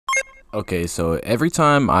Okay, so every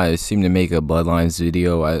time I seem to make a Bloodlines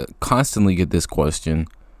video, I constantly get this question,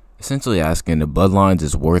 essentially asking if Bloodlines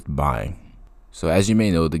is worth buying. So as you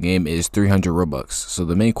may know, the game is 300 Robux. So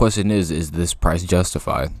the main question is this price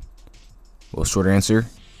justified? Well, short answer,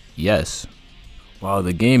 yes. While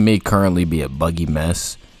the game may currently be a buggy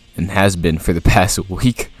mess, and has been for the past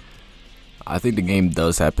week, I think the game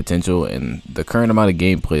does have potential, and the current amount of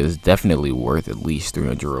gameplay is definitely worth at least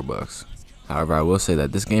 300 Robux. However, I will say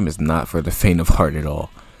that this game is not for the faint of heart at all.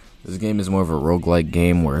 This game is more of a roguelike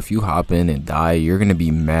game where if you hop in and die, you're going to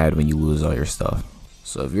be mad when you lose all your stuff.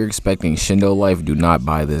 So if you're expecting Shindo life, do not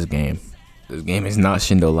buy this game. This game is not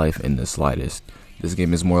Shindo life in the slightest. This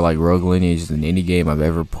game is more like Rogue Lineage than any game I've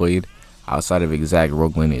ever played outside of exact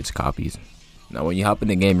Rogue Lineage copies. Now when you hop in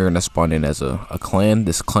the game, you're going to spawn in as a clan.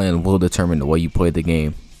 This clan will determine the way you play the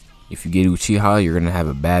game. If you get Uchiha, you're going to have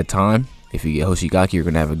a bad time. If you get Hoshigaki, you're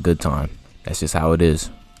going to have a good time. That's just how it is.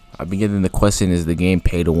 I've been getting the question, is the game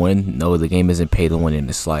pay to win? No, the game isn't pay to win in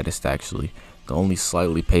the slightest actually. The only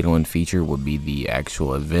slightly pay to win feature would be the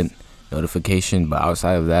actual event notification, but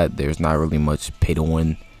outside of that, there's not really much pay to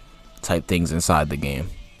win type things inside the game.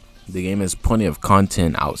 The game has plenty of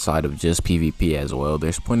content outside of just PvP as well.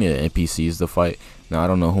 There's plenty of NPCs to fight. Now I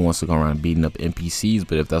don't know who wants to go around beating up NPCs,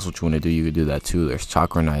 but if that's what you want to do, you could do that too. There's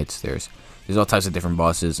chakra knights, there's all types of different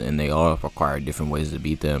bosses, and they all require different ways to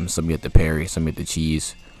beat them. Some get the parry, some get the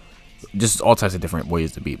cheese. Just all types of different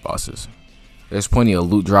ways to beat bosses. There's plenty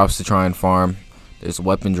of loot drops to try and farm. There's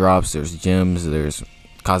weapon drops, there's gems, there's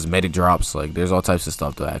cosmetic drops. Like, there's all types of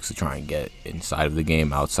stuff to actually try and get inside of the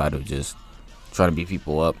game outside of just trying to beat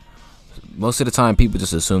people up. Most of the time, people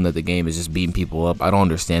just assume that the game is just beating people up. I don't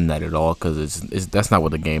understand that at all, because that's not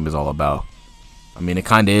what the game is all about. I mean, it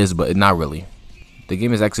kind of is, but not really. The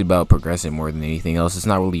game is actually about progressing more than anything else. It's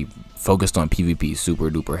not really focused on PvP super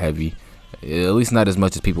duper heavy, at least not as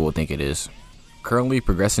much as people would think it is. Currently,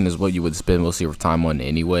 progressing is what you would spend most of your time on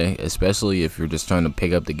anyway, especially if you're just trying to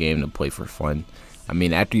pick up the game to play for fun. I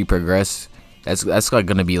mean, after you progress, that's like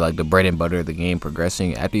gonna be like the bread and butter of the game.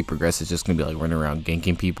 Progressing, after you progress, it's just gonna be like running around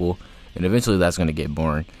ganking people, and eventually that's gonna get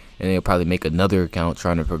boring. And then you'll probably make another account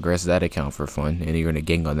trying to progress that account for fun, and you're gonna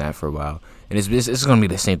gank on that for a while. And it's gonna be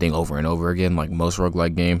the same thing over and over again, like most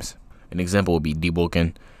roguelike games. An example would be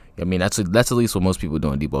debulking. I mean, that's at least what most people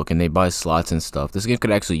do in debulking. They buy slots and stuff. This game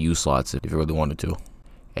could actually use slots if you really wanted to.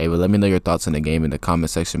 Hey, but let me know your thoughts on the game in the comment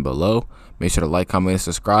section below. Make sure to like, comment, and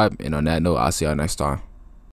subscribe. And on that note, I'll see y'all next time.